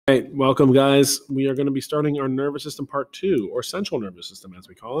Hey, welcome guys. We are going to be starting our nervous system part 2, or central nervous system as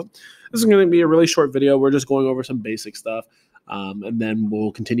we call it. This is going to be a really short video. We're just going over some basic stuff, and then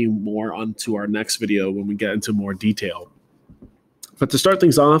we'll continue more onto our next video when we get into more detail. But to start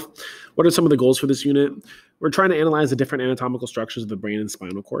things off, what are some of the goals for this unit? We're trying to analyze the different anatomical structures of the brain and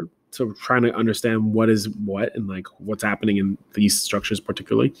spinal cord. So we're trying to understand what is what and like what's happening in these structures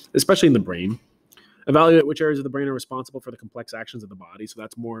particularly, especially in the brain. Evaluate which areas of the brain are responsible for the complex actions of the body. So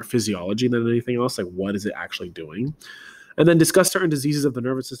that's more physiology than anything else. Like, what is it actually doing? And then discuss certain diseases of the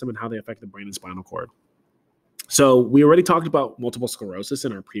nervous system and how they affect the brain and spinal cord. So we already talked about multiple sclerosis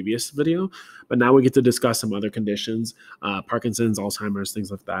in our previous video, but now we get to discuss some other conditions, Parkinson's, Alzheimer's, things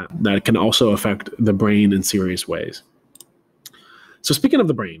like that, that can also affect the brain in serious ways. So speaking of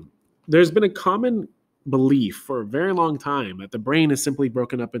the brain, there's been a common belief for a very long time that the brain is simply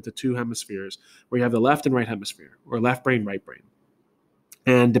broken up into two hemispheres, where you have the left and right hemisphere, or left brain, right brain.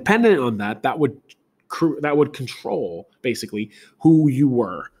 And dependent on that, that would control basically who you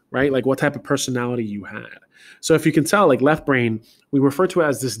were, right? Like what type of personality you had. So if you can tell, like left brain, we refer to it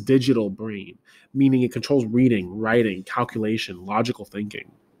as this digital brain, meaning it controls reading, writing, calculation, logical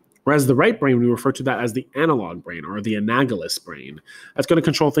thinking. Whereas the right brain, we refer to that as the analog brain, or the analogous brain. That's going to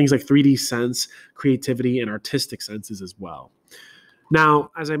control things like 3D sense, creativity, and artistic senses as well.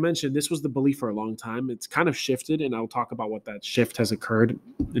 Now, as I mentioned, this was the belief for a long time. It's kind of shifted, and I'll talk about what that shift has occurred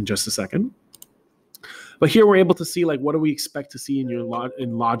in just a second. But here we're able to see, like, what do we expect to see in your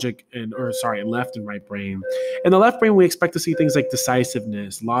in left and right brain. In the left brain, we expect to see things like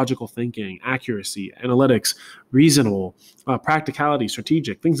decisiveness, logical thinking, accuracy, analytics, reasonable, practicality,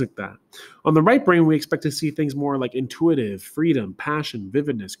 strategic, things like that. On the right brain, we expect to see things more like intuitive, freedom, passion,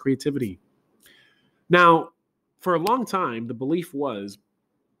 vividness, creativity. Now, for a long time, the belief was,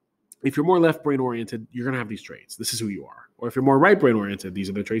 if you're more left brain oriented, you're going to have these traits. This is who you are. Or if you're more right brain oriented, these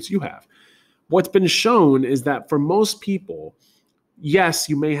are the traits you have. What's been shown is that for most people, yes,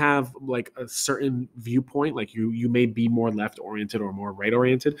 you may have like a certain viewpoint, like you may be more left oriented or more right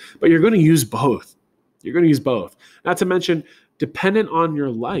oriented, but you're going to use both. You're going to use both. Not to mention, dependent on your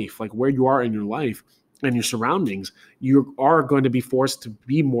life, like where you are in your life and your surroundings, you are going to be forced to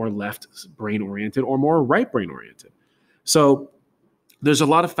be more left brain oriented or more right brain oriented. So there's a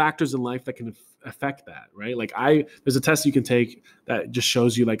lot of factors in life that can affect that, right? Like there's a test you can take that just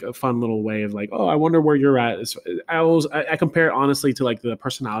shows you like a fun little way of like, oh, I wonder where you're at. I compare it honestly to like the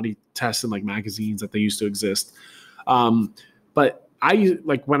personality tests in like magazines that they used to exist. But I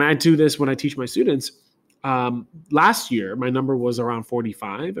like when I do this, when I teach my students, last year, my number was around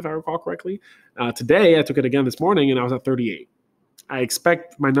 45, if I recall correctly. Today, I took it again this morning and I was at 38. I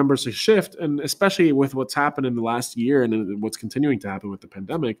expect my numbers to shift, and especially with what's happened in the last year and what's continuing to happen with the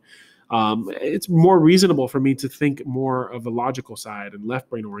pandemic, it's more reasonable for me to think more of a logical side and left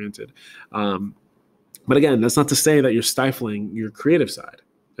brain oriented. But again, that's not to say that you're stifling your creative side.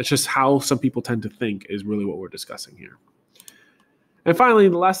 It's just how some people tend to think is really what we're discussing here. And finally,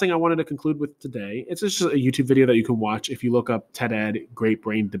 the last thing I wanted to conclude with today, it's just a YouTube video that you can watch if you look up TED-Ed Great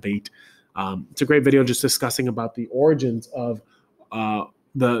Brain Debate. It's a great video just discussing about the origins of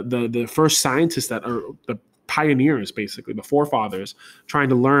the first scientists that are the pioneers, basically the forefathers, trying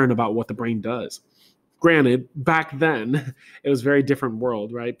to learn about what the brain does. Granted, back then it was a very different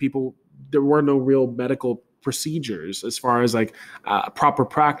world, right? There were no real medical procedures as far as like proper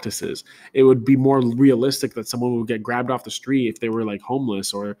practices. It would be more realistic that someone would get grabbed off the street if they were like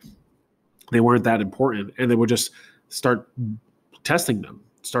homeless or they weren't that important, and they would just start testing them,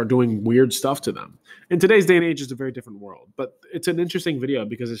 start doing weird stuff to them. In today's day and age, it's a very different world, but it's an interesting video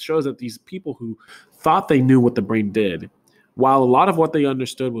because it shows that these people who thought they knew what the brain did, while a lot of what they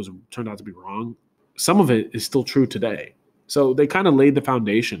understood turned out to be wrong, some of it is still true today. So they kind of laid the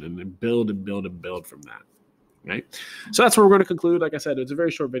foundation and then build from that, right? So that's where we're going to conclude. Like I said, it's a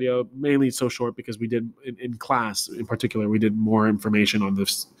very short video, mainly so short because we did in class in particular, we did more information on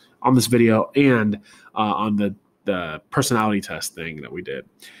this video and on the personality test thing that we did.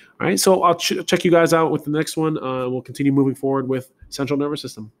 All right, so I'll check you guys out with the next one. We'll continue moving forward with central nervous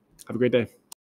system. Have a great day.